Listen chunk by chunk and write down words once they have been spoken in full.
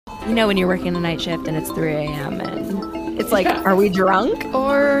You know when you're working a night shift and it's 3 a.m. and it's like, are we drunk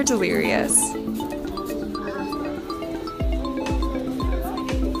or delirious?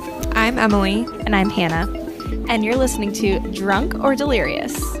 I'm Emily. And I'm Hannah. And you're listening to Drunk or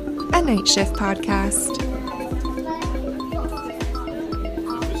Delirious, a night shift podcast.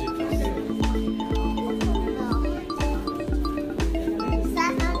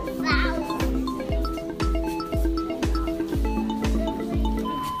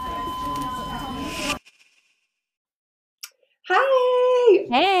 Hi!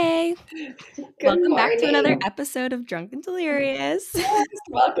 Hey! Welcome back to another morning. episode of Drunk and Delirious. Yes,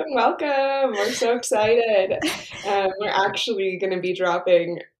 welcome. We're so excited. We're actually going to be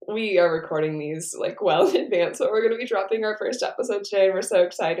we are recording these like well in advance, but we're going to be dropping our first episode today, and we're so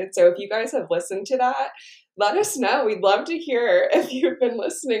excited. So if you guys have listened to that, let us know. We'd love to hear if you've been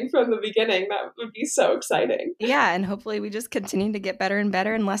listening from the beginning. That would be so exciting. Yeah, and hopefully we just continue to get better and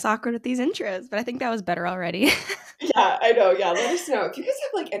better and less awkward with these intros. But I think that was better already. Yeah, I know. Yeah, let us know if you guys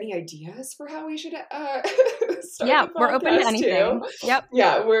have like any ideas for how we should start. Yeah, we're open to anything. Too. Yep.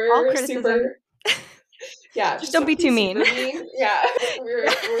 Yeah, we're all criticism. super. Yeah, just don't be too mean. Yeah,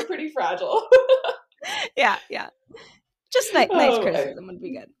 we're pretty fragile. Yeah. Just nice criticism would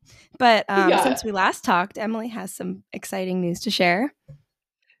be good. But since we last talked, Emily has some exciting news to share.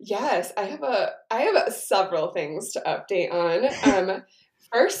 Yes, I have several things to update on.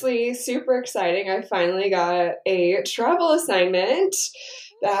 Firstly, super exciting. I finally got a travel assignment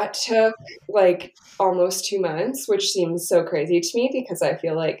that took like almost 2 months, which seems so crazy to me because I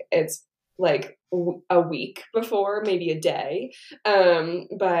feel like it's like a week before, maybe a day.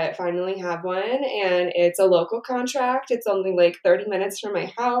 But finally have one, and it's a local contract. It's only like 30 minutes from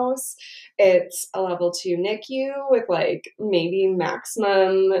my house. It's a level 2 NICU with like maybe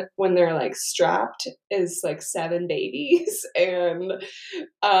maximum when they're like strapped is like 7 babies. And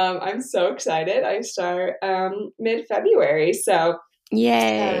I'm so excited. I start mid-February. So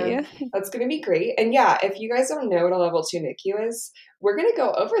yay. That's going to be great. And yeah, if you guys don't know what a level 2 NICU is, we're going to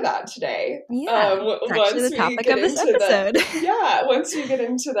go over that today. Yeah, it's actually the topic of this episode. Once we get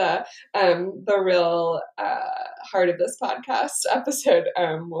into the real heart of this podcast episode,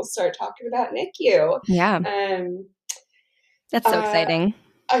 we'll start talking about NICU. Yeah. That's so exciting.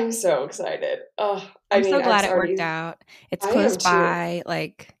 I'm so excited. I'm so glad it worked out. It's close by,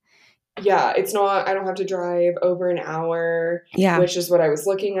 like... Yeah, it's not, I don't have to drive over an hour, which is what I was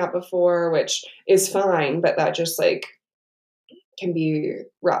looking at before, which is fine, but that just like can be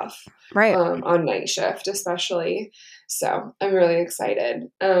rough, right? On night shift, especially. So I'm really excited.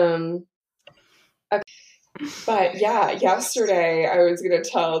 But yeah, yesterday I was going to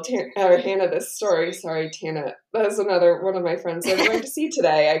tell Hannah this story. Sorry, Tana. That was another one of my friends I'm going to see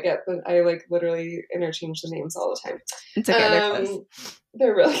today. I like literally interchange the names all the time. It's okay, they're close.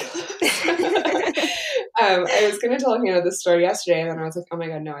 They're really close. I was going to tell Hannah this story yesterday, and then I was like, oh my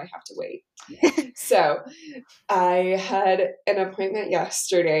God, no, I have to wait. So I had an appointment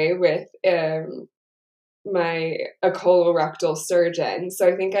yesterday with a colorectal surgeon. So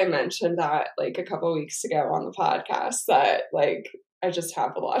I think I mentioned that like a couple weeks ago on the podcast that like I just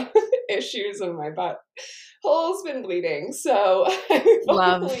have a lot of issues in my butt. Hole's been bleeding. So I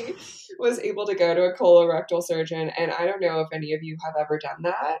finally was able to go to a colorectal surgeon, and I don't know if any of you have ever done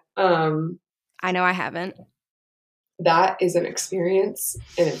that. I know I haven't. That is an experience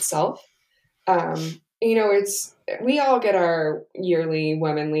in itself. We all get our yearly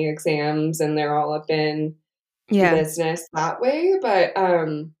womanly exams, and they're all up in business that way. But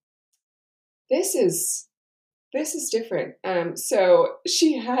this is different. So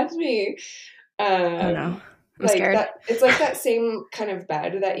she had me. Oh no, I'm scared. It's like that same kind of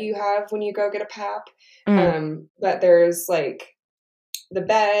bed that you have when you go get a PAP. But there's like the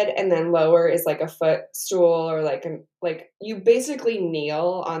bed, and then lower is like a footstool, or like you basically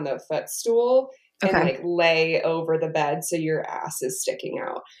kneel on the footstool. And like lay over the bed so your ass is sticking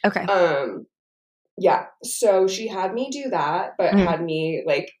out. Okay. Yeah. So she had me do that, but had me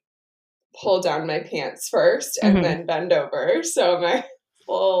like pull down my pants first and then bend over. So my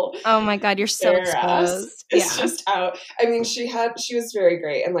full oh my God, you're so exposed. It's just out. I mean, she was very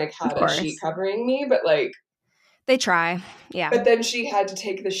great and like had a sheet covering me, but like they try. Yeah. But then she had to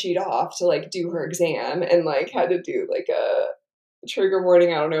take the sheet off to like do her exam, and like had to do like a trigger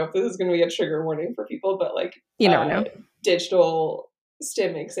warning. I don't know if this is going to be a trigger warning for people, but like you never know. Digital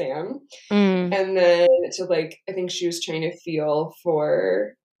stim exam. And then to like, I think she was trying to feel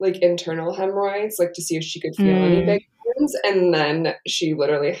for like internal hemorrhoids, like to see if she could feel any big ones. And then she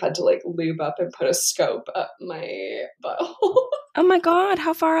literally had to like lube up and put a scope up my butthole. Oh my God,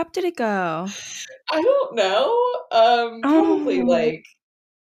 how far up did it go? I don't know. Probably like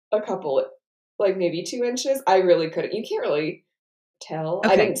a couple, like maybe 2 inches. I really couldn't. You can't really tell.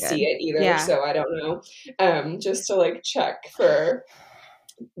 I Okay, didn't good. see it either, Yeah. so I don't know. Just to like check for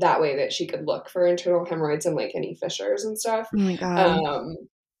that way that she could look for internal hemorrhoids and like any fissures and stuff. Oh my God.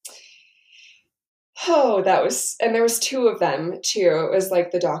 Oh, and there was 2 of them too. It was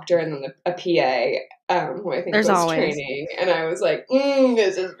like the doctor and then a PA, who I think There's was always training, and I was like,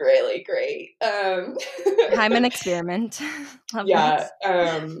 this is really great. Hymen experiment. Love Yeah,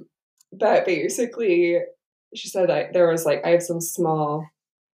 this. but basically, she said that there was like I have some small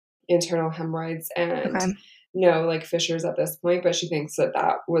internal hemorrhoids and Okay. no like fissures at this point, but she thinks that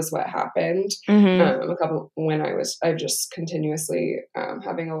that was what happened. Mm-hmm. A couple when I'm just continuously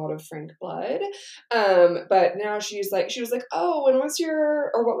having a lot of frank blood. But now she was like, oh, when was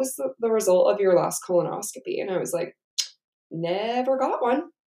what was the result of your last colonoscopy? And I was like, never got one.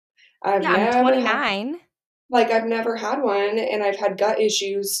 I've Yeah, I'm never had 29. I've never had one, and I've had gut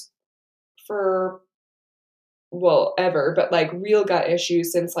issues for ever, but like real gut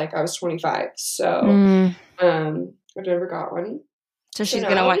issues since like I was 25. So I've never got one. So So she's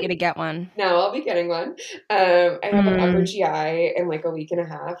gonna want you to get one. now I'll be getting one. I have an upper GI in like a week and a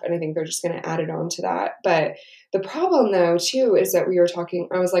half, and I think they're just gonna add it on to that. But the problem though too is that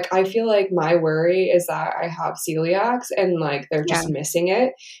I was like, I feel like my worry is that I have celiacs and like they're just missing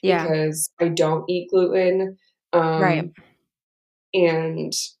it because I don't eat gluten. Right.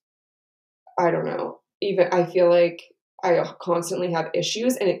 And I don't know. Even I feel like I constantly have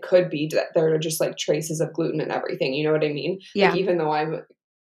issues, and it could be that there are just like traces of gluten and everything. You know what I mean? Yeah. Like even though I'm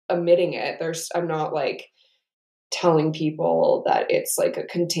omitting it, I'm not like telling people that it's like a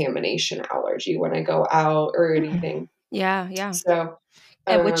contamination allergy when I go out or anything. Yeah, yeah. So,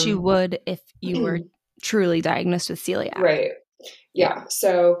 which you would if you were truly diagnosed with celiac. Right. Yeah.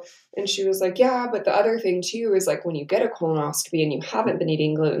 So, and she was like, yeah, but the other thing too is like when you get a colonoscopy and you haven't been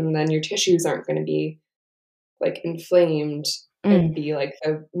eating gluten, then your tissues aren't going to be like inflamed and be like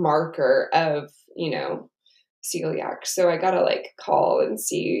a marker of, celiac. So I gotta like call and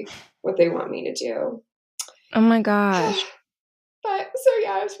see what they want me to do. Oh my gosh. But so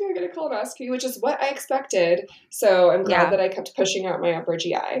yeah, I was gonna get a colonoscopy, which is what I expected. So I'm glad that I kept pushing out my upper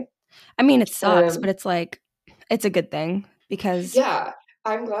GI. I mean, it sucks, but it's like, it's a good thing because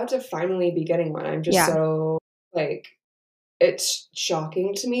I'm glad to finally be getting one. I'm just so like, it's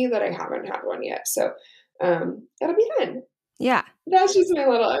shocking to me that I haven't had one yet. So that'll be fun. Yeah. That's just my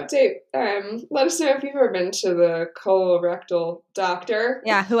little update. Let us know if you've ever been to the colorectal doctor.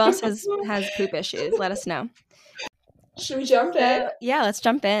 Yeah, who else has poop issues? Let us know. Should we jump in? Yeah, let's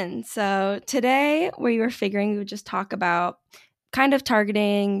jump in. So today we were figuring we would just talk about kind of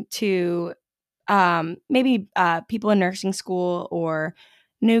targeting to maybe people in nursing school or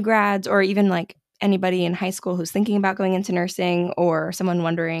new grads or even like anybody in high school who's thinking about going into nursing or someone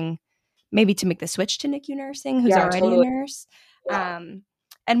wondering maybe to make the switch to NICU nursing who's already a nurse. Yeah.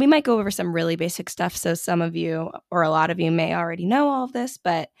 And we might go over some really basic stuff. So some of you or a lot of you may already know all of this,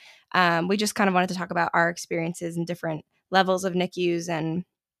 but we just kind of wanted to talk about our experiences in different levels of NICUs and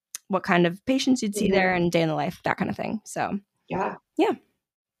what kind of patients you'd see there and day in the life, that kind of thing. So yeah.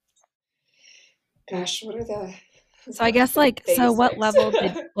 Gosh, what are the So I guess like basics? So what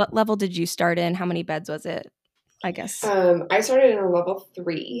level did you start in? How many beds was it? I guess. I started in a level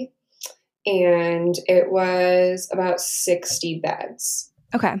 3 and it was about 60 beds.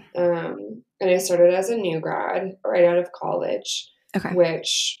 Okay. And I started as a new grad right out of college,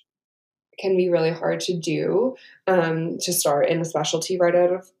 which can be really hard to do, to start in a specialty right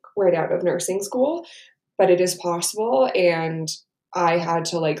out of nursing school, but it is possible. And I had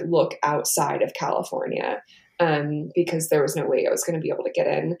to like look outside of California, because there was no way I was going to be able to get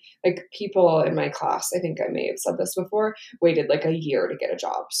in. Like people in my class, I think I may have said this before, waited like a year to get a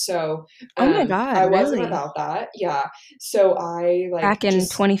job. So, oh my God, I really? wasn't about that. Yeah. So I like back in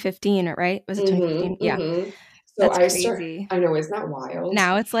 2015, right? Was it 2015? Yeah. So that's crazy. I know, isn't that wild?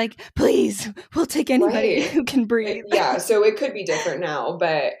 Now it's like, please, we'll take anybody who can breathe. Yeah. So it could be different now,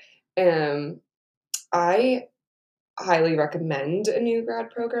 but I highly recommend a new grad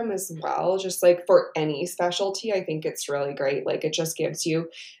program as well. Just like for any specialty, I think it's really great. Like it just gives you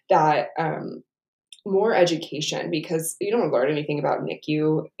that more education because you don't learn anything about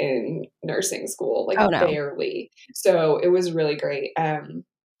NICU in nursing school, like barely. So it was really great.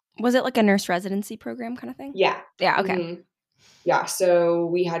 Was it like a nurse residency program kind of thing? Yeah. Yeah. Okay. Mm-hmm. Yeah. So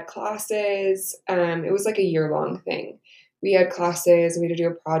we had classes. It was like a year-long thing. We had classes. We had to do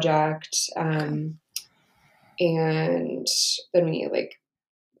a project. And then we like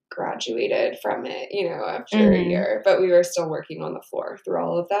graduated from it, after a year, but we were still working on the floor through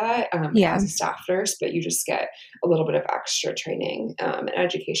all of that Yeah. as a staff nurse, but you just get a little bit of extra training and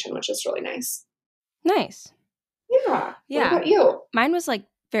education, which is really nice. Nice. Yeah. Yeah. What about you? Mine was like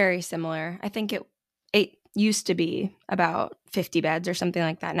very similar. I think it used to be about 50 beds or something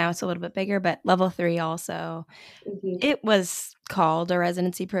like that. Now it's a little bit bigger, but level 3 also. Mm-hmm. It was called a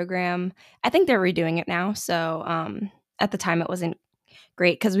residency program. I think they're redoing it now. So at the time it wasn't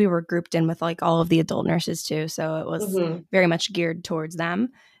great because we were grouped in with like all of the adult nurses too. So it was very much geared towards them.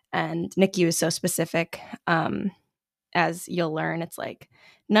 And NICU is so specific. As you'll learn, it's like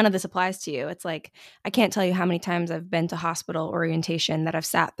none of this applies to you. It's like I can't tell you how many times I've been to hospital orientation that I've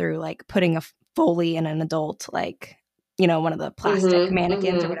sat through like putting a Foley in an adult, like, one of the plastic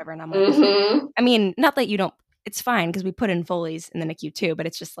mannequins or whatever. And I'm like, I mean, not that you don't, it's fine because we put in Foleys in the NICU too, but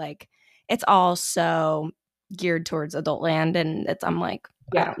it's just like, it's all so geared towards adult land. And I'm like,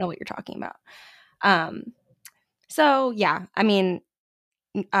 I don't know what you're talking about. So yeah, I mean,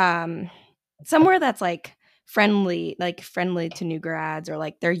 somewhere that's like friendly to new grads, or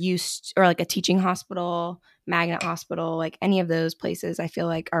like they're used, or like a teaching hospital, magnet hospital, like any of those places I feel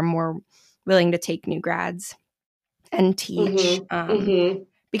like are more willing to take new grads and teach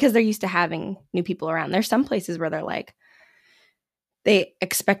because they're used to having new people around. There's some places where they're like, they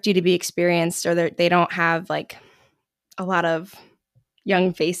expect you to be experienced, or they don't have like a lot of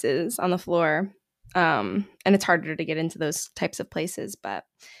young faces on the floor. And it's harder to get into those types of places. But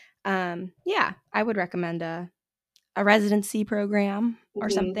yeah, I would recommend a residency program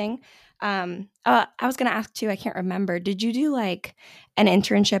or something. I was going to ask too, I can't remember. Did you do like an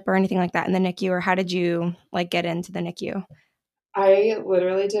internship or anything like that in the NICU, or how did you like get into the NICU? I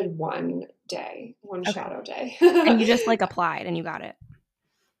literally did one shadow day. And you just like applied and you got it?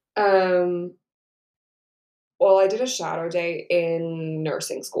 Well, I did a shadow day in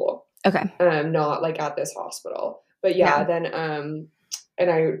nursing school. Okay. Not like at this hospital. But yeah. Then and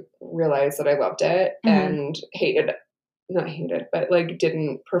I realized that I loved it and not hated, but like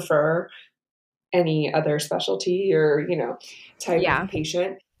didn't prefer any other specialty or, type of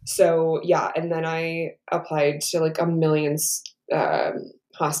patient. So yeah, and then I applied to like a million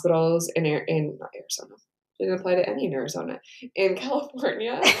hospitals in not Arizona. Didn't apply to any in Arizona, in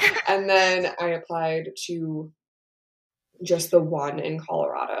California. And then I applied to just the one in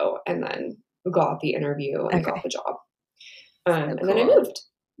Colorado, and then got the interview and got the job. And then I moved.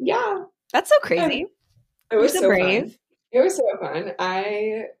 Yeah. That's so crazy. It was so brave. Fun. It was so fun.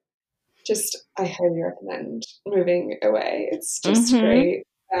 I highly recommend moving away. It's just great.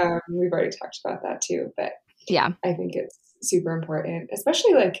 We've already talked about that too, but yeah, I think it's super important,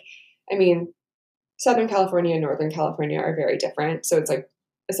 especially like, I mean, Southern California and Northern California are very different. So it's like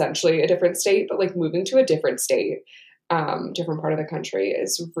essentially a different state, but like moving to a different state, different part of the country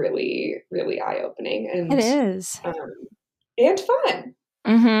is really, really eye-opening. And it is. And fun.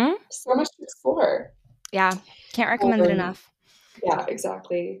 So much to explore. Yeah. Can't recommend it enough. Yeah,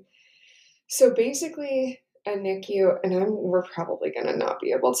 exactly. So basically a NICU, and we're probably going to not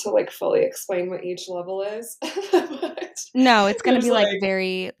be able to like fully explain what each level is. No, it's going to be like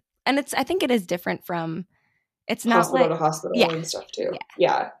very, and I think it is different from, it's not hospital to hospital and stuff too.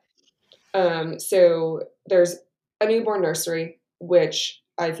 Yeah. So there's a newborn nursery, which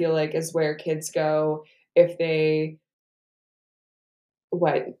I feel like is where kids go if they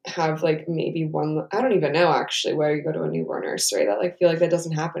have like maybe one, I don't even know actually where you go to a newborn nursery. That like feel like that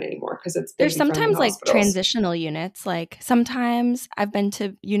doesn't happen anymore because it's there's sometimes like transitional units. Like sometimes I've been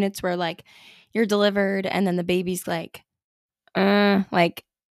to units where like you're delivered and then the baby's like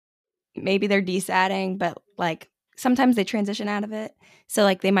maybe they're desatting, but like sometimes they transition out of it. So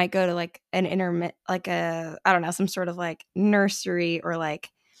like they might go to like an like I don't know, some sort of like nursery or like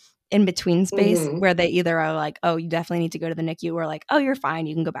in between space where they either are like, oh, you definitely need to go to the NICU, or like, oh, you're fine,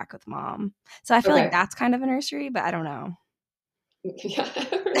 you can go back with mom. So I feel like that's kind of a nursery, but I don't know. Yeah,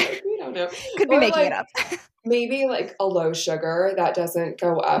 we don't know. Could be making it up. Maybe like a low sugar that doesn't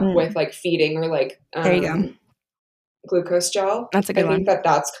go up with like feeding or like there you go. Glucose gel. That's a good one. I think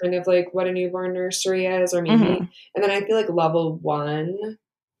that's kind of like what a newborn nursery is, or maybe. And then I feel like level 1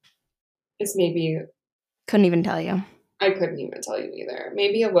 is maybe. Couldn't even tell you. I couldn't even tell you either.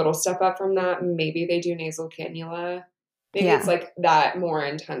 Maybe a little step up from that. Maybe they do nasal cannula. Maybe it's like that more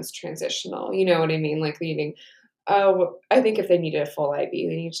intense transitional. You know what I mean? Like leaving. Oh, I think if they needed a full IV,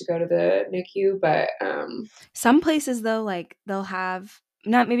 they need to go to the NICU. But some places though, like they'll have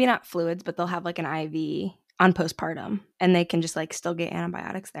maybe not fluids, but they'll have like an IV on postpartum, and they can just like still get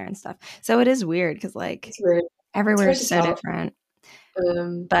antibiotics there and stuff. So it is weird because like everywhere is so different.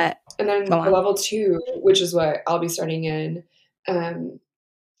 But and then level 2, which is what I'll be starting in,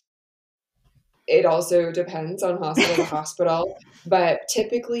 it also depends on hospital to hospital, but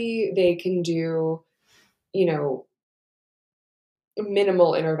typically they can do, you know,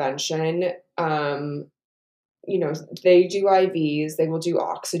 minimal intervention. You know, they do IVs, they will do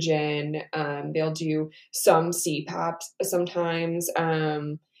oxygen, they'll do some CPAP sometimes.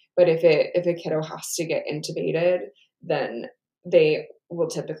 But if a kiddo has to get intubated, then they will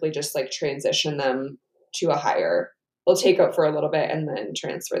typically just like transition them to a higher. They'll take up for a little bit and then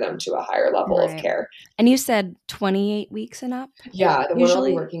transfer them to a higher level of Right. care. And you said 28 weeks and up? Yeah, the one I'll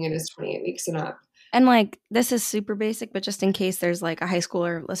be Usually? working in is 28 weeks and up. And like this is super basic, but just in case there's like a high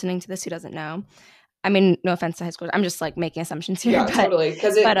schooler listening to this who doesn't know. I mean, no offense to high schoolers. I'm just like making assumptions here, Yeah, totally.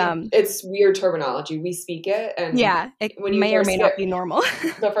 Because but it's weird terminology. We speak it, and yeah, it when you may or may first not get be normal.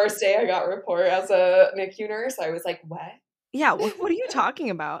 the first day I got report as a NICU nurse, I was like, "What?" Yeah, what are you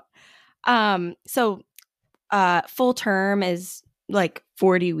talking about? So full term is like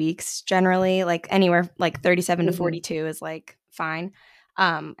 40 weeks generally, like anywhere like 37 to Mhm, 42 is like fine.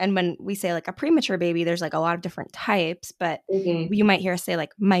 And when we say like a premature baby, there's like a lot of different types, but mhm. you might hear us say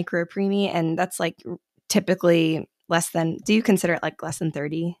like micro preemie, and that's like typically less than, do you consider it like less than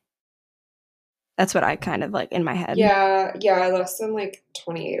 30? That's what I kind of like in my head. Yeah, less than, like,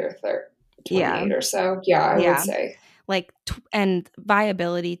 28 or 28 Yeah. or so. Yeah, I would Yeah. say. Like, and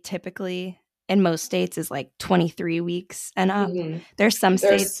viability typically in most states is like 23 weeks and up. Mhm. There's some states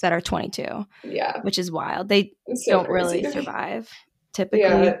There's that are 22, yeah, which is wild. They it's so don't crazy really to me. survive typically,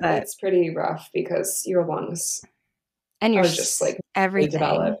 Yeah, but it's pretty rough because your lungs and your are just, like, fully everything,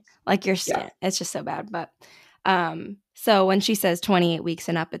 developed. like your Yeah, skin, it's just so bad. But so when she says 28 weeks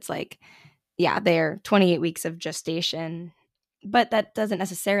and up, it's like, yeah, they're 28 weeks of gestation. But that doesn't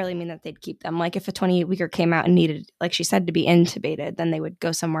necessarily mean that they'd keep them. Like if a 28-weeker came out and needed, like she said, to be intubated, then they would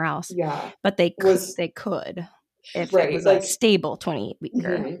go somewhere else. yeah. But Was they could if it right, was a like stable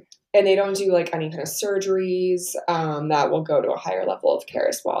 28-weeker. mhm. And they don't do, like, any kind of surgeries, that will go to a higher level of care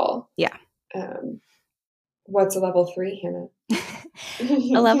as well. Yeah. Um, what's a level 3, Hannah?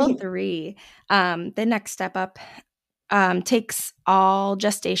 A level 3, the next step up takes all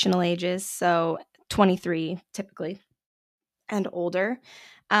gestational ages, so 23 typically and older.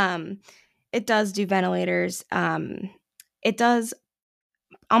 Um, it does do ventilators. It does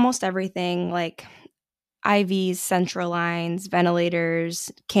almost everything like IVs, central lines,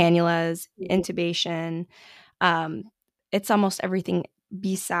 ventilators, cannulas, Mhm. intubation. Um, it's almost everything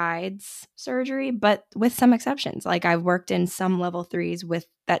besides surgery, but with some exceptions. Like I've worked in some level 3s with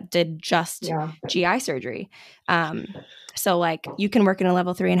that did just Yeah. GI surgery. So like you can work in a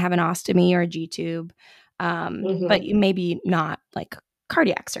level 3 and have an ostomy or a G tube, but Mhm. you maybe not like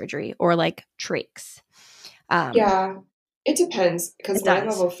cardiac surgery or like trachs. Yeah. It depends because It my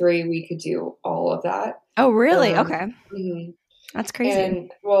does. level 3, we could do all of that. Oh, really? Um, Okay. mhm. That's crazy.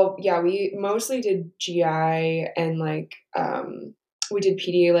 And, well, yeah, we mostly did GI and, like, we did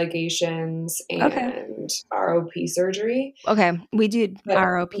PDA ligations Okay. and ROP surgery, Okay. We did but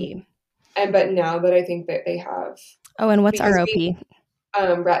ROP. but now that I think that they have Oh, and what's because we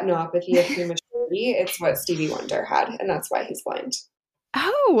ROP? retinopathy of prematurity, it's what Stevie Wonder had, and that's why he's blind.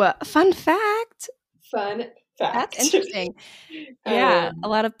 Oh, fun fact. Fun That's fact. interesting. Yeah, a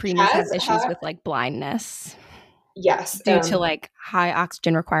lot of preemies have Has issues ha with like blindness yes, due to like high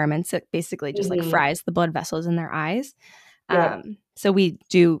oxygen requirements. It basically just like mhm, fries the blood vessels in their eyes. yep, So we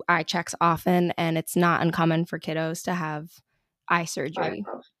do eye checks often, and it's not uncommon for kiddos to have eye surgery.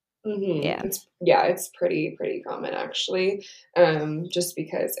 Yeah. it's pretty common actually, just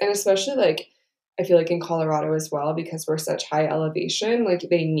because and especially, like, I feel like in Colorado as well because we're such high elevation, like,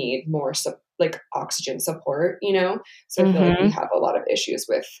 they need more like, oxygen support, you know? So I feel like we Hmm. have a lot of issues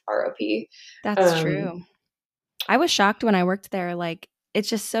with ROP. That's Um, true. I was shocked when I worked there. Like, it's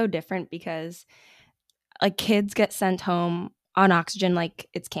just so different because like kids get sent home on oxygen like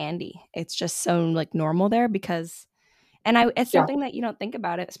it's candy. It's just so like normal there because and I it's yeah, something that you don't think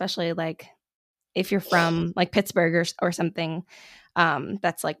about it, especially like if you're from like Pittsburgh or something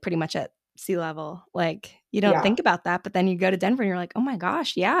that's like pretty much at sea level. Like you don't yeah, think about that, but then you go to Denver and you're like, "Oh my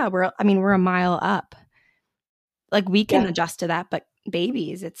gosh, yeah, we're a mile up." Like we can yeah. adjust to that, but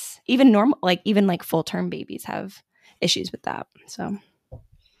babies, it's even normal even like full-term babies have issues with that. So,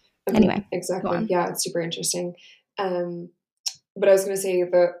 anyway, go Exactly. on. Yeah, it's super interesting. Um, but I was gonna say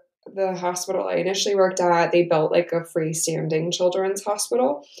the hospital I initially worked at, they built like a freestanding children's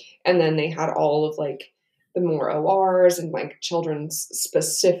hospital, and then they had all of like the more ORs and like children's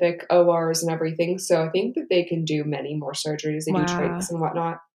specific ORs and everything. So I think that they can do many more surgeries. They do Wow. trachs and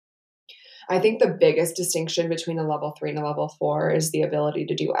whatnot. I think the biggest distinction between a level 3 and a level 4 is the ability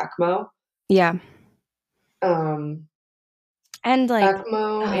to do ECMO. Yeah. Um, And like, ECMO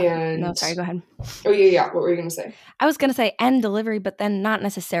no, and sorry, go ahead. oh yeah. What were you gonna say? I was going to say and delivery, but then not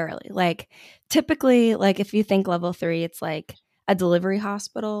necessarily. Like typically, like if you think level 3, it's like a delivery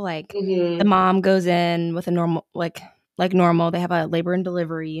hospital. Like the mom goes in with a normal, like normal. They have a labor and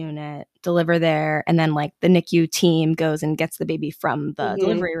delivery unit, deliver there, and then like the NICU team goes and gets the baby from the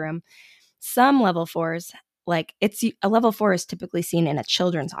delivery room. Some level 4s, like it's a level 4 is typically seen in a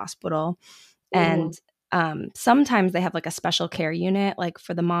children's hospital, and sometimes they have like a special care unit, like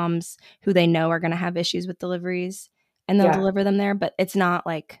for the moms who they know are going to have issues with deliveries, and they'll deliver them there. But it's not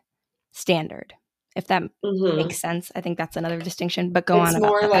like standard, if that makes sense. I think that's another distinction. But go on It's about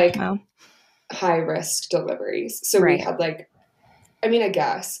more the like ECMO. high risk deliveries. So we Right. had like, I mean, I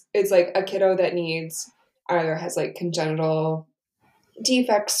guess it's like a kiddo that needs either has like congenital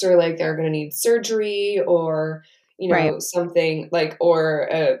defects or like they're going to need surgery or, you know, Right. something like,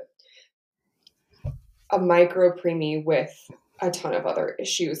 or a micro preemie with a ton of other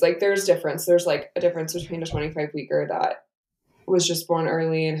issues. Like there's difference. There's like a difference between a 25 weeker that was just born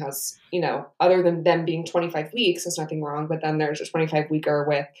early and has, you know, other than them being 25 weeks, there's nothing wrong. But then there's a 25 weeker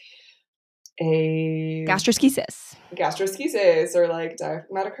with a gastroschisis or like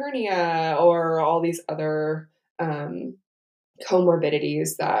diaphragmatic hernia or all these other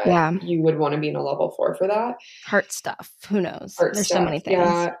comorbidities that you would want to be in a level 4 for that. Heart stuff. Who knows? There's so many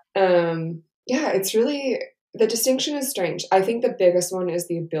things. Yeah, it's really, the distinction is strange. I think the biggest one is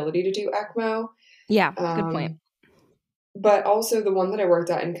the ability to do ECMO. Yeah, good point. But also the one that I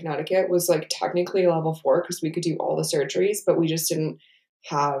worked at in Connecticut was like technically a level 4 because we could do all the surgeries, but we just didn't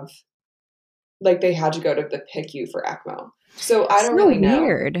have, like they had to go to the PICU for ECMO. So I don't really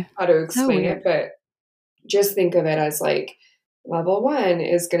know how to explain it, but just think of it as like level 1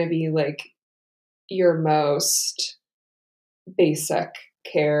 is going to be like your most basic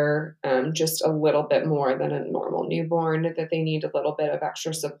care, just a little bit more than a normal newborn that they need a little bit of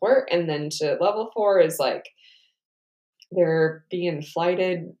extra support. And then to level 4 is like they're being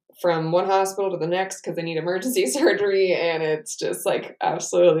flighted from one hospital to the next because they need emergency surgery. And it's just like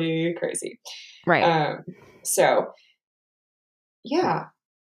absolutely crazy. Right. So yeah,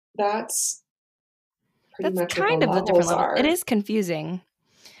 that's pretty much kind what of the different levels are. It is confusing.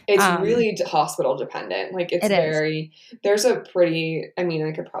 It's really hospital dependent. Like it's very, there's a pretty, I mean,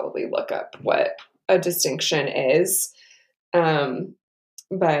 I could probably look up what a distinction is.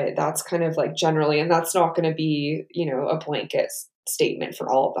 But that's kind of like generally, and that's not going to be, you know, a blanket statement for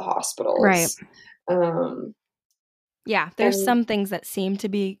all of the hospitals. Right. Yeah. There's some things that seem to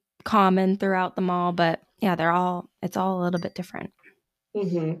be common throughout them all, but yeah, it's all a little bit different.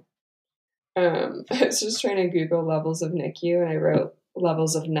 I was just trying to Google levels of NICU and I wrote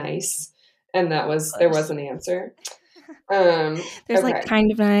levels of nice, and there was an answer. There's like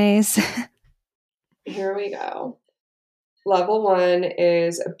kind of nice. Here we go. Level 1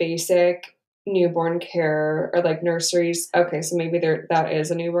 is a basic newborn care or like nurseries. Okay, so maybe that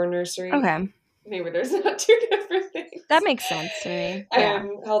is a newborn nursery. Okay. Maybe there's not two different things. That makes sense to me. Yeah.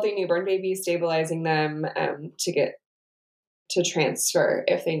 Healthy newborn babies, stabilizing them to get to transfer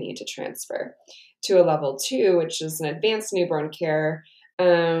if they need to transfer to a level 2, which is an advanced newborn care.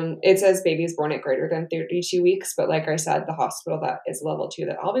 It says babies born at greater than 32 weeks, but like I said, the hospital that is level 2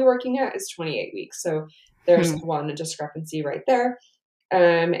 that I'll be working at is 28 weeks. So there's one discrepancy right there.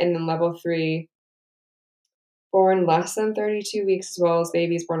 And then level 3, born less than 32 weeks, as well as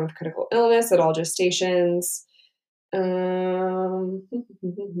babies born with critical illness at all gestations. Full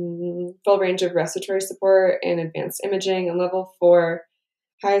range of respiratory support and advanced imaging. And level 4,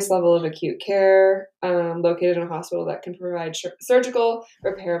 highest level of acute care, located in a hospital that can provide surgical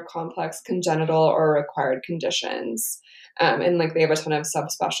repair of complex congenital or acquired conditions. And like they have a ton of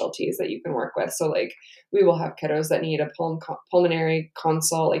subspecialties that you can work with. So like we will have kiddos that need a pulmonary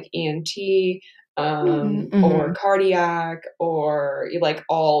consult, like ENT, or cardiac, or like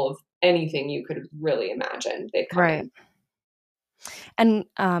all of anything you could really imagine. They come in. And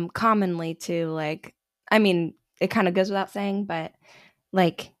commonly too, like, I mean, it kind of goes without saying, but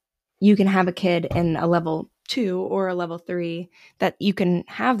like you can have a kid in a level 2 or a level 3 that you can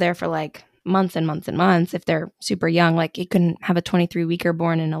have there for like months and months and months if they're super young. Like you can have a 23 weeker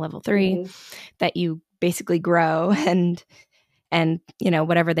born in a level 3 that you basically grow and you know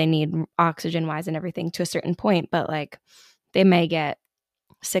whatever they need oxygen wise and everything to a certain point, but like they may get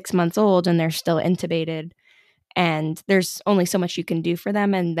 6 months old and they're still intubated and there's only so much you can do for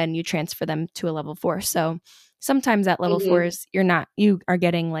them, and then you transfer them to a level 4. So sometimes at level 4s you are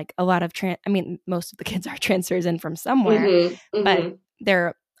getting like a lot of I mean most of the kids are transfers in from somewhere, but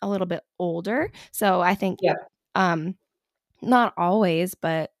they're a little bit older. So I think not always,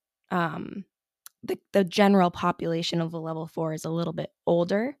 but the general population of a level 4 is a little bit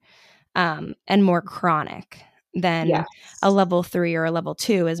older and more chronic than a Yes. level 3 or a level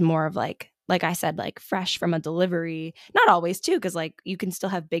 2 is more of like I said, like fresh from a delivery. Not always too, because like you can still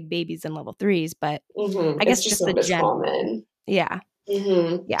have big babies in level 3s, but I It's guess just just the not as general. common. Yeah.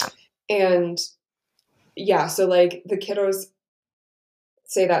 hmm Yeah. And yeah, so like the kiddos,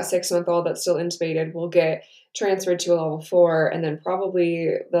 say that 6-month-old that's still intubated will get transferred to a level 4, and then probably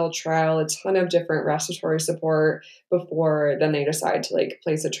they'll trial a ton of different respiratory support before then they decide to like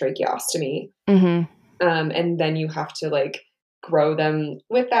place a tracheostomy. Mm-hmm. And then you have to like grow them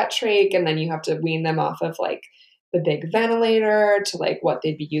with that trach, and then you have to wean them off of like the big ventilator to like what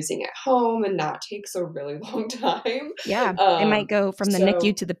they'd be using at home, and that takes a really long time. Yeah. They might go from the NICU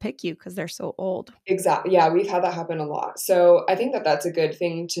So to the PICU because they're so old. exactly. Yeah, we've had that happen a lot. So I think that that's a good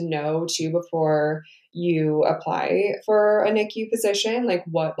thing to know too before you apply for a NICU position, like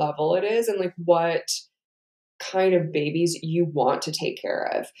what level it is and like what kind of babies you want to take care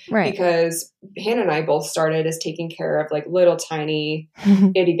of. Right. Because Hannah and I both started as taking care of like little tiny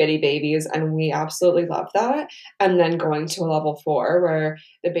itty bitty babies, and we absolutely love that. And then going to a level 4 where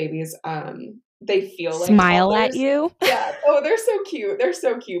the babies, they feel like Smile at toddlers. you. Yeah. Oh, they're so cute. They're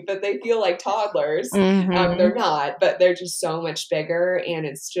so cute, but they feel like toddlers. Mm-hmm. They're not, but they're just so much bigger. And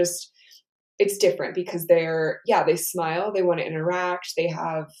it's different because they smile, they want to interact, they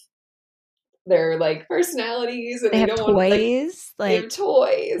have their like personalities, and They they have don't want like toys. they Like, have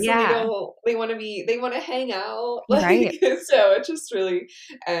toys, and yeah. they want to hang out, Right. like so it's just really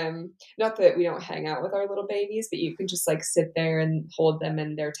not that we don't hang out with our little babies, but you can just like sit there and hold them,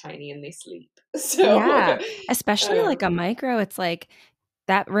 and they're tiny and they sleep. So Yeah. Especially like um a micro, it's like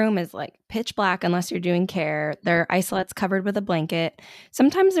that room is like pitch black unless you're doing care. Their isolate's covered with a blanket.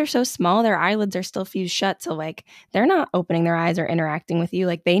 Sometimes they're so small, their eyelids are still fused shut. So like they're not opening their eyes or interacting with you.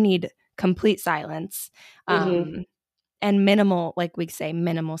 Like they need complete silence. mhm, And minimal, like we say,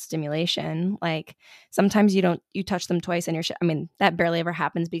 minimal stimulation. Like sometimes you touch them twice and I mean, that barely ever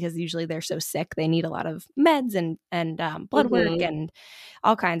happens because usually they're so sick. They need a lot of meds and blood work mhm, and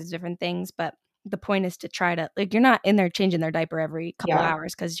all kinds of different things. But the point is to try to, like, you're not in there changing their diaper every couple yeah,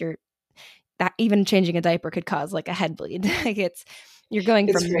 hours because that even changing a diaper could cause like a head bleed. Like you're going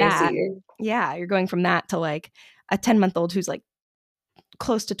it's from that. crazy. Yeah. You're going from that to like a 10-month-old who's like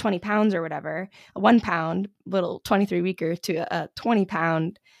close to 20 pounds or whatever, a 1 pound little 23 weeker to a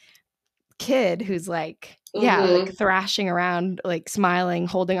 20-pound kid who's like, yeah, like Mhm. thrashing around, like smiling,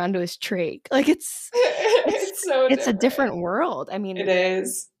 holding onto his trach. Like it's It's so it's a different. different world. I It mean,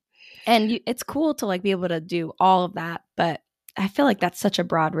 is. and it's cool to like be able to do all of that, but I feel like that's such a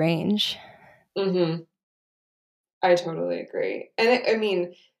broad range. Mhm. I totally agree. And I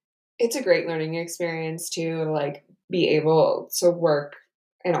mean, it's a great learning experience too, to like be able to work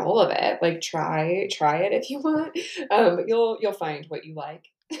in all of it. Like try it if you want. But you'll find what you like.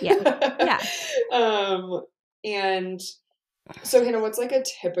 Yeah. Yeah. um and so Hannah, what's like a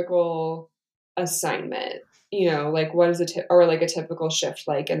typical assignment? Like what is or like a typical shift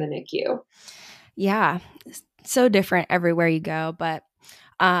like in the NICU? Yeah. So different everywhere you go, but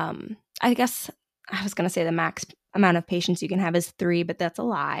I guess I was going to say the max amount of patients you can have is 3, but that's a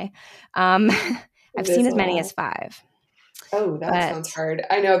lie. I've It seen is a as many lot. as 5, Oh, that but sounds hard.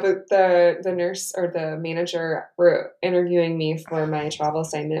 I know the nurse or the manager were interviewing me for my travel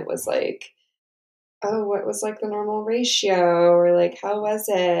assignment was like, "Oh, what was like the normal ratio?" Or like, "How was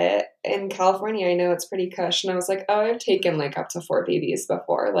it?" In California, I know it's pretty cush. And I was like, "Oh, I've taken like up to 4 babies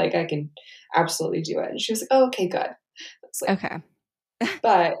before. Like I can absolutely do it." And she was like, "Oh, okay, good." It's like, okay.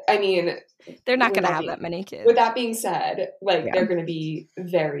 but I mean, They're not with going to that have being that many kids. with that being said, like Yeah. they're gonna be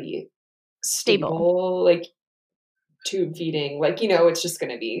very Stable. stable, like tube feeding, like, it's just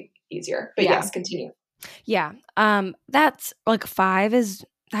gonna be easier. But Yeah. yes, continue. Yeah. That's like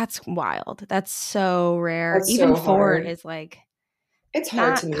that's wild. That's so rare. That's Even so 4 hard. is like It's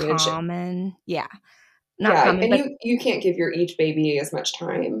hard not to manage. common. Yeah. Not Yeah, common, and but you can't give your each baby as much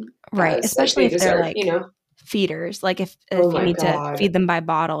time right. as, like, Especially they if they're deserve, like feeders. Like Oh if you my need to god. feed them by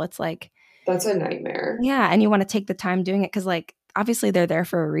bottle, it's like, That's a nightmare. yeah, and you wanna take the time doing it because, like, obviously they're there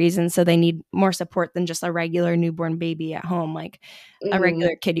for a reason, so they need more support than just a regular newborn baby at home. Like, a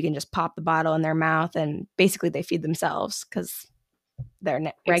regular Mhm. kid, you can just pop the bottle in their mouth, and basically they feed themselves because 'cause they're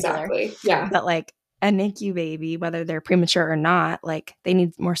regular. Exactly. Yeah. But, like, a NICU baby, whether they're premature or not, like, they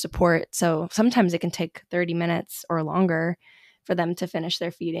need more support, so sometimes it can take 30 minutes or longer for them to finish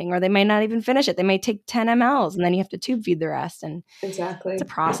their feeding, or they may not even finish it. They may take 10 mLs, and then you have to tube feed the rest, and it's a Exactly.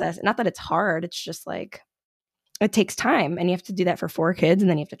 process. Not that it's hard, it's just, like, it takes time, and you have to do that for 4 kids, and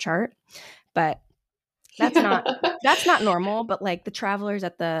then you have to chart. But that's not Yeah. that's not normal, but, like, the travelers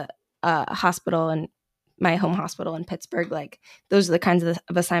at the hospital and my home hospital in Pittsburgh, like those are the kinds of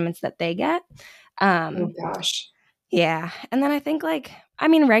assignments that they get. Oh gosh. Yeah. And then I think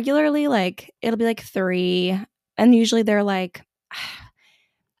regularly, like it'll be like 3, and usually they're like,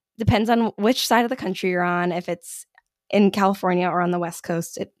 depends on which side of the country you're on. If it's in California or on the West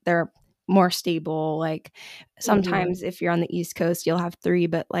Coast, they're more stable. Like sometimes if you're on the East Coast, you'll have 3,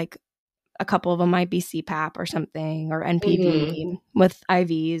 but like a couple of them might be CPAP or something, or NPV with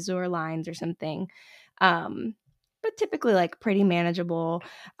IVs or lines or something. But typically like pretty manageable.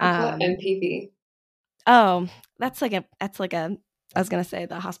 I call it NPV. Oh, that's like a I was gonna say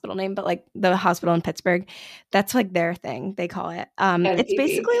the hospital name, but like the hospital in Pittsburgh, that's like their thing. They call it. It's NPV.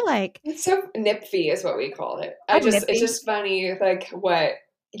 basically like It's so NIPV is what we call it. It's just funny, like what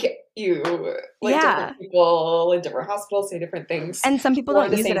you like different people in different hospitals say different things, and some people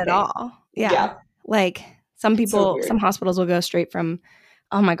don't use it at all. Yeah, like some people, some hospitals will go straight from,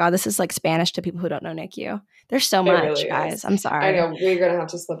 oh my god, this is like Spanish to people who don't know NICU. There's so much, really guys. I'm sorry. I know we're gonna have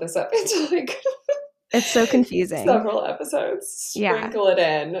to split this up into like. It's so confusing. Several episodes. Sprinkle it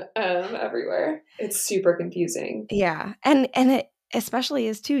in everywhere. It's super confusing. Yeah. And it especially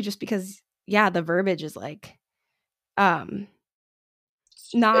is too, just because, the verbiage is like not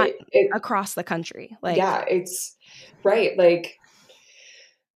across the country. Like, yeah, it's right. Like,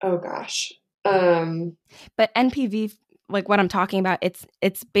 oh gosh. But NPV, like what I'm talking about,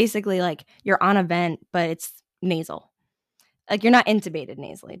 it's basically like you're on a vent, but it's nasal. Like you're not intubated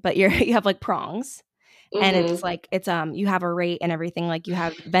nasally, but you have like prongs. And it's like you have a rate and everything, like you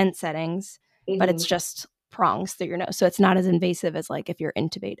have vent settings, but it's just prongs through your nose. So it's not as invasive as like if you're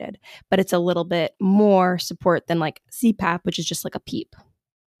intubated, but it's a little bit more support than like CPAP, which is just like a PEEP.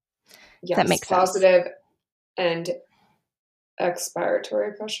 Yes, that makes positive sense. And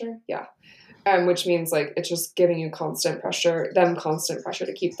expiratory pressure. Yeah. Which means like it's just giving you constant pressure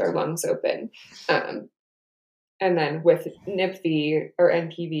to keep their lungs open. And then with NIPV or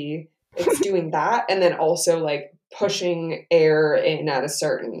NPV, it's doing that, and then also like pushing air in at a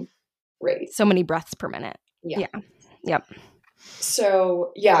certain rate. So many breaths per minute. Yeah. Yep.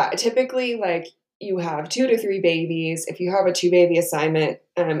 So typically like you have 2 to 3 babies. If you have a 2 baby assignment,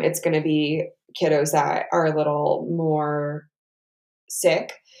 it's going to be kiddos that are a little more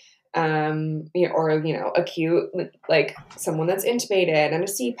sick, or acute, like someone that's intubated and a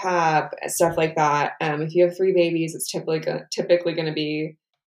CPAP, stuff like that. If you have 3 babies, it's typically going to be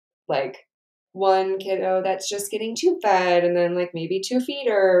like 1 kiddo that's just getting tube fed, and then like maybe 2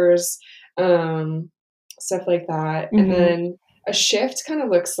 feeders, stuff like that. And then a shift kind of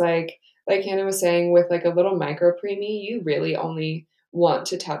looks like Hannah was saying, with like a little micro preemie, you really only want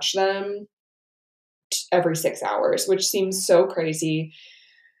to touch them every 6 hours, which seems so crazy.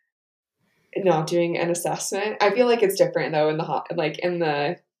 Not doing an assessment. I feel like it's different though on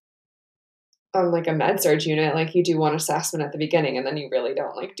like a med surg unit, like you do one assessment at the beginning and then you really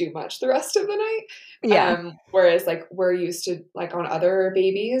don't like do much the rest of the night. Yeah. Whereas like we're used to like on other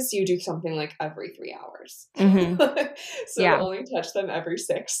babies, you do something like every 3 hours. So to only touch them every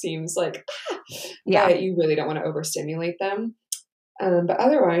 6 seems like, but you really don't want to overstimulate them. But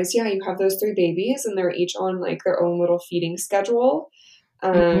otherwise, you have those 3 babies and they're each on like their own little feeding schedule.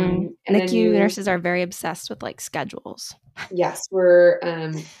 And NICU nurses are very obsessed with like schedules. Yes,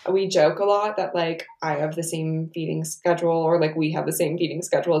 we joke a lot that like I have the same feeding schedule, or like we have the same feeding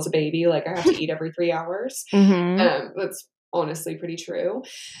schedule as a baby. Like I have to eat every 3 hours. That's honestly pretty true.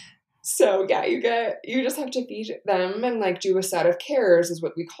 So you just have to feed them and like do a set of cares is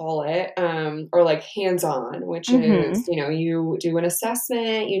what we call it, or like hands-on, which is you do an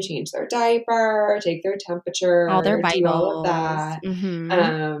assessment, you change their diaper, take their temperature, all their vitals, do all of that,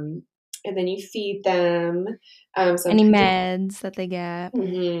 and then you feed them. Any meds that they get.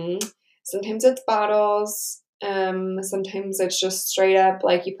 Sometimes it's bottles. Sometimes it's just straight up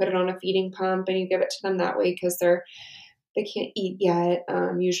like you put it on a feeding pump and you give it to them that way because they can't eat yet.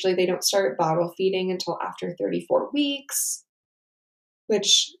 Usually they don't start bottle feeding until after 34 weeks,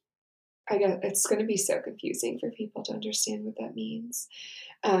 which I guess it's going to be so confusing for people to understand what that means.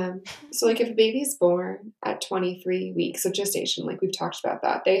 So like if a baby's born at 23 weeks of gestation, like we've talked about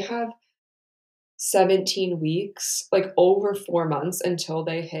that, they have 17 weeks, like over 4 months until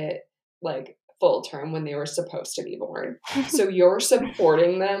they hit like full term when they were supposed to be born. So you're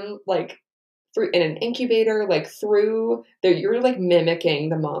supporting them like in an incubator, like you're like mimicking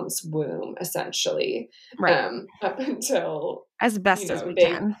the mom's womb essentially, right? Up until as best as we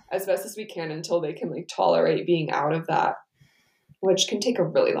can until they can like tolerate being out of that, which can take a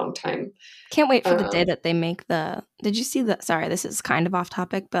really long time. Can't wait for the day that they make did you see sorry, this is kind of off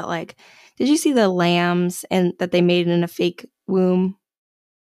topic, but like, did you see the lambs and that they made in a fake womb?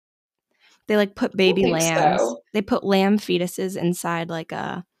 They like put I baby think lambs. so. They put lamb fetuses inside like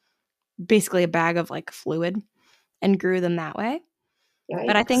basically a bag of like fluid and grew them that way.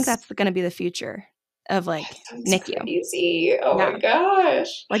 But I think Yikes. that's going to be the future of That like sounds NICU. crazy. Oh Yeah. my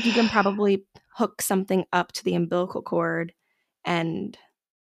gosh. Like you can probably hook something up to the umbilical cord and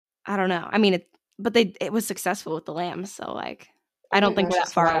I don't know. I mean, but it was successful with the lambs. So like, Oh I my don't think gosh, we're that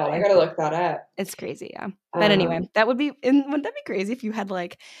that's far wild. I away. gotta look that up. It's crazy. Yeah. But anyway, Um, wouldn't that be crazy if you had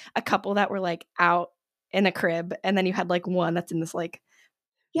like a couple that were like out in a crib and then you had like one that's in this like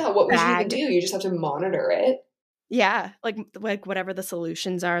yeah, what would you even do? bag? You just have to monitor it. Yeah. Like whatever the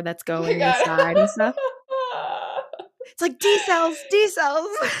solutions are that's Oh my going god. inside and stuff. It's like D cells, D cells.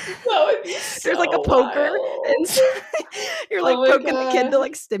 That would be There's like a so poker wild. and you're Oh like my poking the kid to god.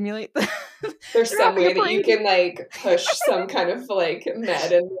 like stimulate the There's they're some having a way that you brain. can like push some kind of like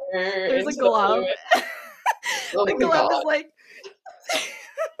med in there There's a into the glove. fluid. Oh The my glove god. is like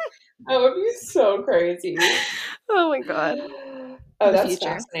That would be so crazy. oh my god. Oh, The that's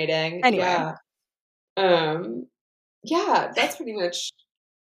future. fascinating. Anyway. Yeah. Yeah, that's pretty much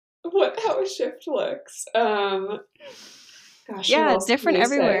how a shift looks. Gosh, what Yeah, else can different you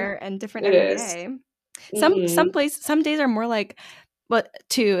say? everywhere and different It every is. day. Mhm. Some days are more like but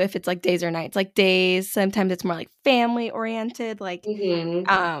too if it's like days or nights. Like days, sometimes it's more like family oriented, like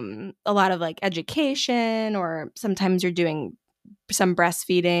Mhm. a lot of like education or sometimes you're doing some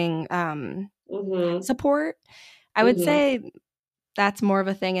breastfeeding Mhm. support. I would Mhm. say that's more of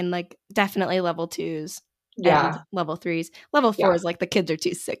a thing in like definitely level 2s and Yeah. level 3s. Level 4 Yeah. is like the kids are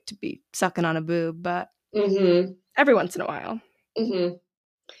too sick to be sucking on a boob, but Mhm. every once in a while. Mhm.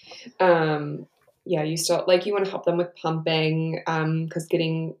 Um, yeah, you still like you want to help them with pumping, because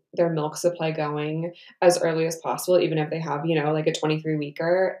getting their milk supply going as early as possible, even if they have, like a 23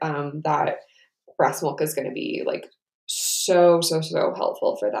 weeker, that breast milk is going to be like so, so, so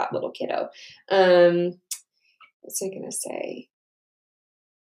helpful for that little kiddo. What's I going to say?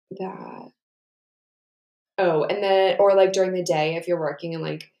 That, oh, and then, or like during the day, if you're working in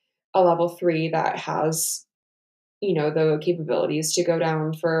like a level 3 that has the capabilities to go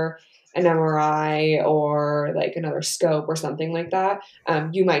down for an MRI or like another scope or something like that,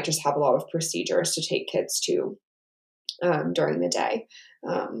 you might just have a lot of procedures to take kids to during the day,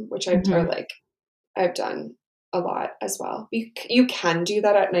 which Mhm. I've done a lot as well. You can do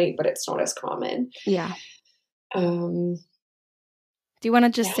that at night, but it's not as common. Yeah. Um, Do you wanna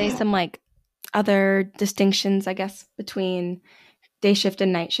just say yeah. some, like, other distinctions, I guess, between day shift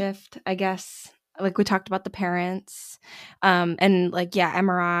and night shift, I guess? Like, we talked about the parents, and, like, yeah,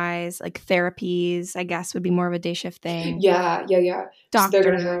 MRIs, like, therapies, I guess, would be more of a day shift thing. Yeah, yeah, yeah. So they're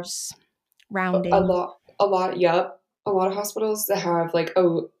gonna have Doctors, a rounding. lot a lot yep. A lot of hospitals that have, like,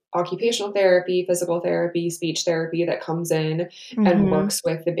 occupational therapy, physical therapy, speech therapy that comes in and Mhm. works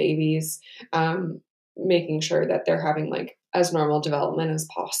with the babies, making sure that they're having, like, as normal development as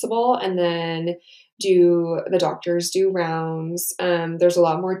possible, and then the doctors do rounds. There's a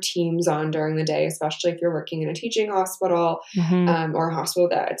lot more teams on during the day, especially if you're working in a teaching hospital, Mhm. or a hospital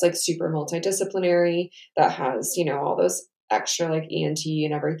that it's, like, super multidisciplinary that has, all those extra like ENT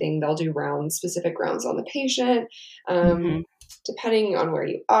and everything. They'll do specific rounds on the patient. Mhm. Depending on where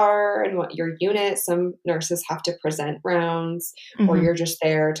you are and what your unit, some nurses have to present rounds, or Mhm. you're just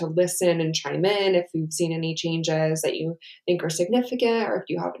there to listen and chime in if you've seen any changes that you think are significant or if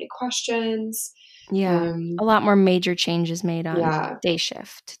you have any questions. Yeah. A Um, lot more major changes made on yeah, day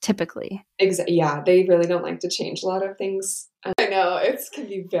shift, typically. yeah, they really don't like to change a lot of things. I know it can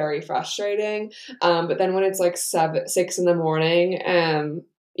be very frustrating, but then when it's like 6 in the morning,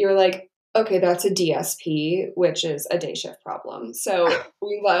 you're like, okay, that's a DSP, which is a day shift problem. So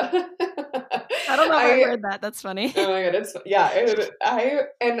we love. I don't know if I I heard that, that's funny. Oh my god,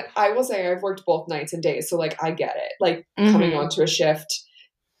 I will say I've worked both nights and days, so like I get it. Like coming Mhm. onto a shift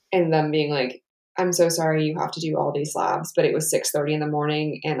and them being like, "I'm so sorry you have to do all these labs," but it was 6:30 in the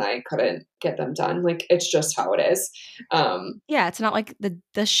morning and I couldn't get them done. Like, it's just how it is. Yeah, it's not like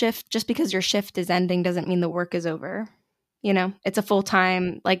the shift just because your shift is ending doesn't mean the work is over, you know? It's a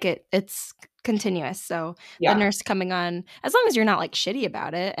full-time like, it's continuous, so the Yeah. nurse coming on as long as you're not, like, shitty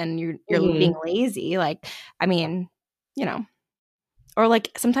about it and you're being Mhm. lazy, like, I mean, you know or,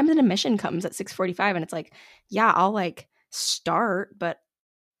 like, sometimes an admission comes at 6:45 and it's like, yeah, I'll, like, start, but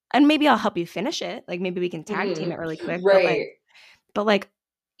and maybe I'll help you finish it, like, maybe we can tag team Mhm. it really quick, Right. but, like,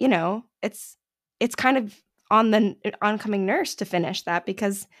 it's kind of on the oncoming nurse to finish that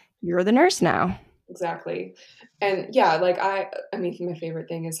because you're the nurse now. Exactly. And yeah, like I mean, my favorite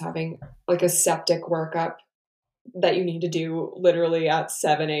thing is having like a septic workup that you need to do literally at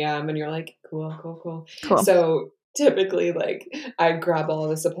 7 a.m. and you're like, cool, cool, cool. Cool. So typically like I grab all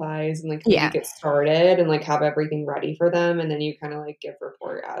the supplies and like maybe Yeah. get started and like have everything ready for them, and then you kind of like give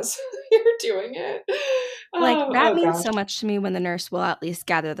report as you're doing it. Like, that Oh means gosh. so much to me when the nurse will at least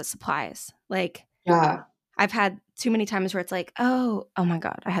gather the supplies. Like, Yeah. I've had too many times where it's like, oh my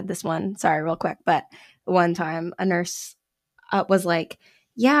God, I had this one. Sorry, real quick. But one time a nurse was like,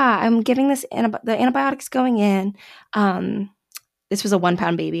 yeah, I'm giving the antibiotics going in. This was a 1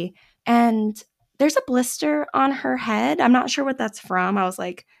 pound baby. And there's a blister on her head. I'm not sure what that's from. I was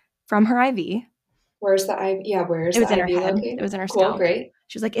like, from her IV. Where's the IV? Yeah, where's It the was in her IV head. located? It was in her Cool, scalp. great.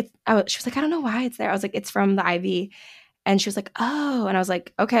 She was like, she was like, I don't know why it's there. I was like, it's from the IV. And she was like, oh. And I was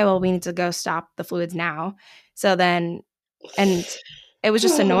like, okay, well, we need to go stop the fluids now. So then, and it was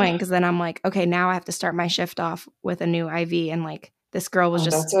just annoying because then I'm like, okay, now I have to start my shift off with a new IV. And like, this girl was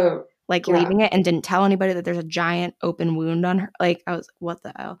Oh, just like yeah. leaving it and didn't tell anybody that there's a giant open wound on her. Like, I was, what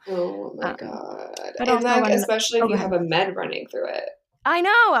the hell? Oh my God. But And also like, when, especially oh, if go you ahead. have a med running through it. I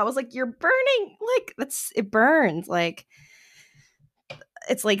know. I was like, you're burning. Like, it burns. Like,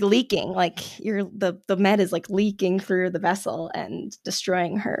 it's like leaking. Like the med is like leaking through the vessel and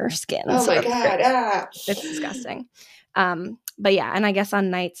destroying her skin. Oh So my it's God. Ah. it's disgusting. But yeah, and I guess on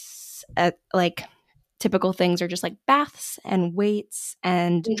nights, like typical things are just like baths and weights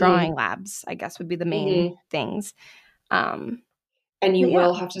and drawing labs, I guess would be the main things. And you Yeah.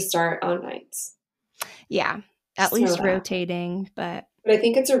 will have to start on nights. Yeah. At Just least know that. rotating, but I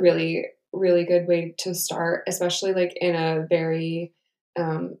think it's a really, really good way to start, especially like in a very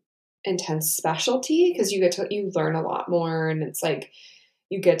intense specialty, because you learn a lot more, and it's like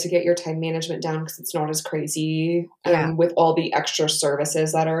you get to get your time management down because it's not as crazy yeah. with all the extra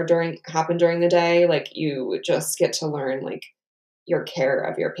services that are happen during the day. Like you just get to learn like your care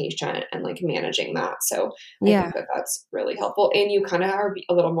of your patient and like managing that. So I Yeah. think that that's really helpful, and you kind of are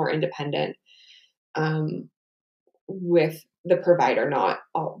a little more independent with the provider not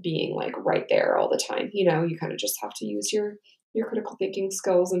all being like right there all the time. You know, you kind of just have to use your critical thinking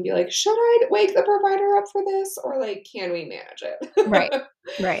skills and be like, should I wake the provider up for this, or like, can we manage it?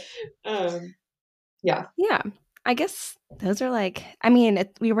 Right. Yeah. Yeah. I guess those are like, I mean,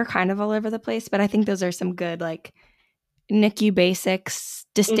 we were kind of all over the place, but I think those are some good like NICU basics,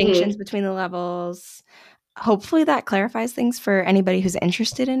 distinctions between the levels. Hopefully that clarifies things for anybody who's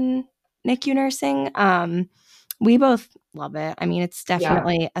interested in NICU nursing. We both love it. I mean, it's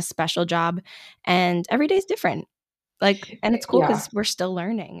definitely a special job, and every day is different. Like, and it's cool because we're still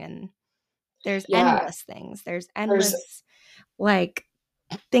learning, and there's endless things. There's endless like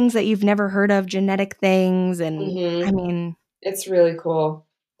things that you've never heard of, genetic things, and I mean, it's really cool.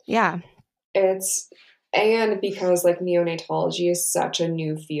 Yeah. And because like neonatology is such a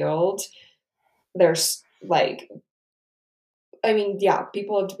new field, there's like, I mean, yeah,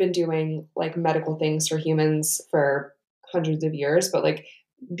 people have been doing like medical things for humans for hundreds of years, but like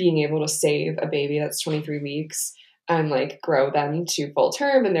being able to save a baby that's 23 weeks and like grow them to full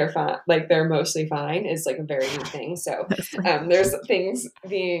term and they're fine, like they're mostly fine, is like a very new thing. So there's things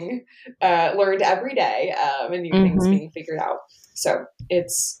being learned every day and new things being figured out. So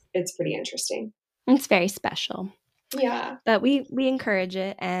it's pretty interesting. It's very special. Yeah. But we encourage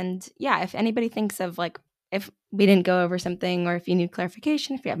it. And yeah, if anybody thinks of like, if we didn't go over something, or if you need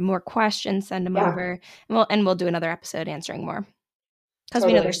clarification, if you have more questions, send them over, and we'll do another episode answering more. Because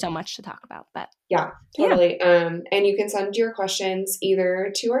we know there's so much to talk about. But yeah, totally. Yeah. And you can send your questions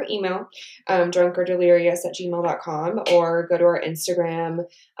either to our email, drunkorddelirious@gmail.com, or go to our Instagram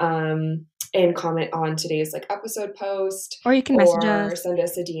and comment on today's like episode post, or you can message us, send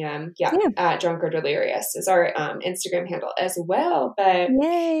us a DM. At drunkorddelirious is our Instagram handle as well. But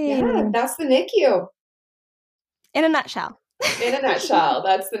yeah, that's the NICU in a nutshell. In a nutshell,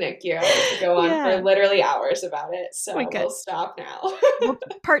 that's the NICU. I could go on for literally hours about it, so we'll stop now.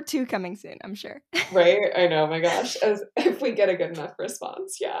 Part 2 coming soon, I'm sure. Right? I know, my gosh. If we get a good enough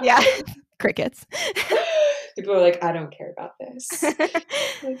response, Yeah. Crickets. People are like, I don't care about this. Like,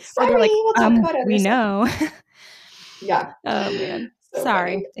 sorry, like, we'll talk about it. We know. Yeah. Oh, man. So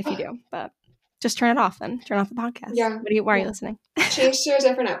sorry funny. if you do, but just turn it off then. Turn off the podcast. Yeah. Why are you listening? Change to a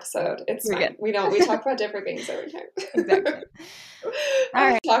different episode. It's You're fine. good. We talk about different things every time. Exactly. All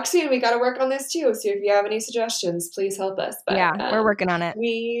right. Talk soon. We got to work on this too. So if you have any suggestions, please help us. But we're working on it.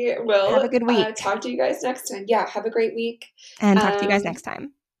 We will have a good week. Talk to you guys next time. Yeah. Have a great week. And talk to you guys next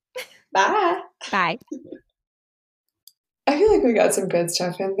time. Bye. Bye. I feel like we got some good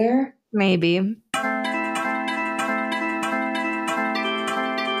stuff in there. Maybe.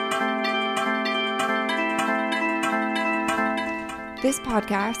 This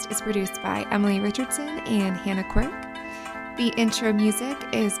podcast is produced by Emily Richardson and Hannah Quirk. The intro music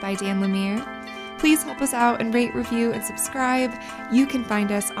is by Dan Lemire. Please help us out and rate, review, and subscribe. You can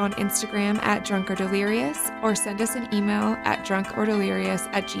find us on Instagram at drunkorddelirious or send us an email at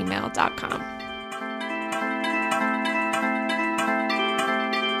drunkorddelirious@gmail.com.